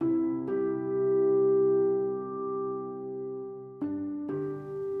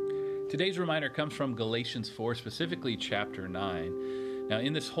Today's reminder comes from Galatians 4, specifically chapter 9. Now,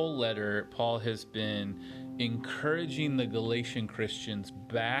 in this whole letter, Paul has been encouraging the Galatian Christians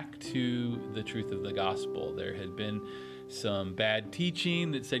back to the truth of the gospel. There had been some bad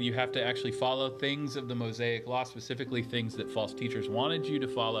teaching that said you have to actually follow things of the Mosaic law, specifically things that false teachers wanted you to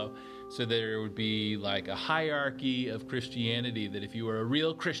follow. So there would be like a hierarchy of Christianity that if you were a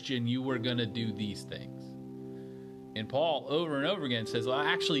real Christian, you were going to do these things. And Paul over and over again says, well,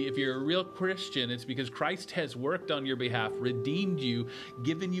 actually, if you're a real Christian, it's because Christ has worked on your behalf, redeemed you,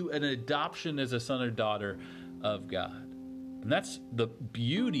 given you an adoption as a son or daughter of God. And that's the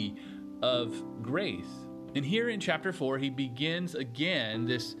beauty of grace. And here in chapter 4, he begins again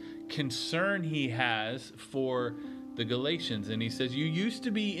this concern he has for the Galatians. And he says, you used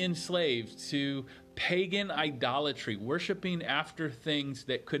to be enslaved to pagan idolatry, worshiping after things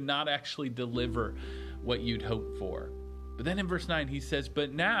that could not actually deliver what you'd hoped for. But then in verse 9, he says,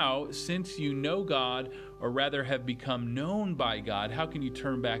 but now, since you know God, or rather have become known by God, how can you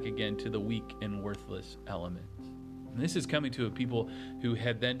turn back again to the weak and worthless elements? And this is coming to a people who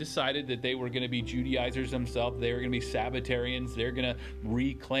had then decided that they were going to be Judaizers themselves. They were going to be Sabbatarians. They're going to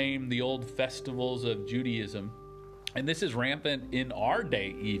reclaim the old festivals of Judaism. And this is rampant in our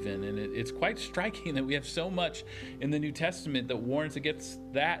day even, and it's quite striking that we have so much in the New Testament that warns against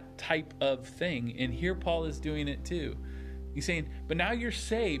that type of thing. And here Paul is doing it too. He's saying, but now you're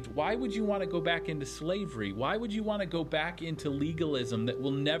saved. Why would you want to go back into slavery? Why would you want to go back into legalism that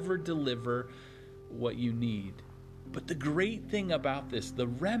will never deliver what you need? But the great thing about this, the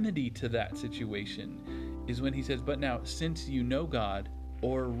remedy to that situation, is when he says, but now since you know God,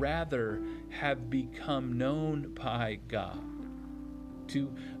 or rather have become known by God.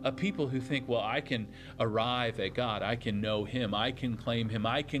 To a people who think, well, I can arrive at God, I can know Him, I can claim Him,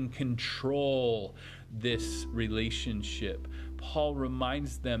 I can control this relationship. Paul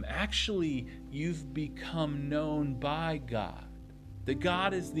reminds them, actually, you've become known by God. That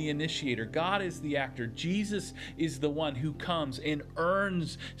God is the initiator, God is the actor, Jesus is the one who comes and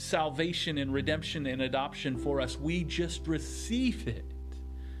earns salvation and redemption and adoption for us. We just receive it.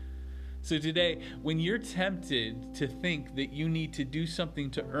 So today, when you're tempted to think that you need to do something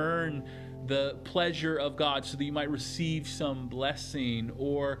to earn the pleasure of God so that you might receive some blessing,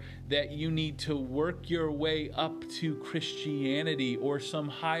 or that you need to work your way up to Christianity or some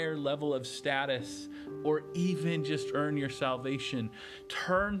higher level of status, or even just earn your salvation,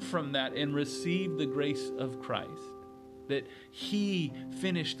 turn from that and receive the grace of Christ. That He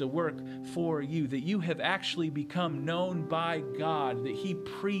finished the work for you, that you have actually become known by God, that He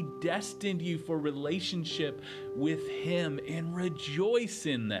predestined you for relationship with Him, and rejoice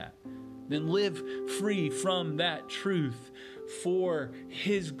in that. Then live free from that truth for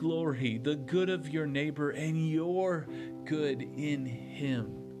His glory, the good of your neighbor and your good in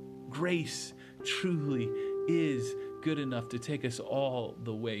Him. Grace truly is good enough to take us all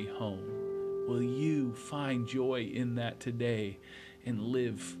the way home. Will you find joy in that today and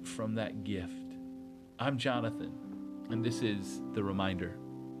live from that gift? I'm Jonathan, and this is The Reminder.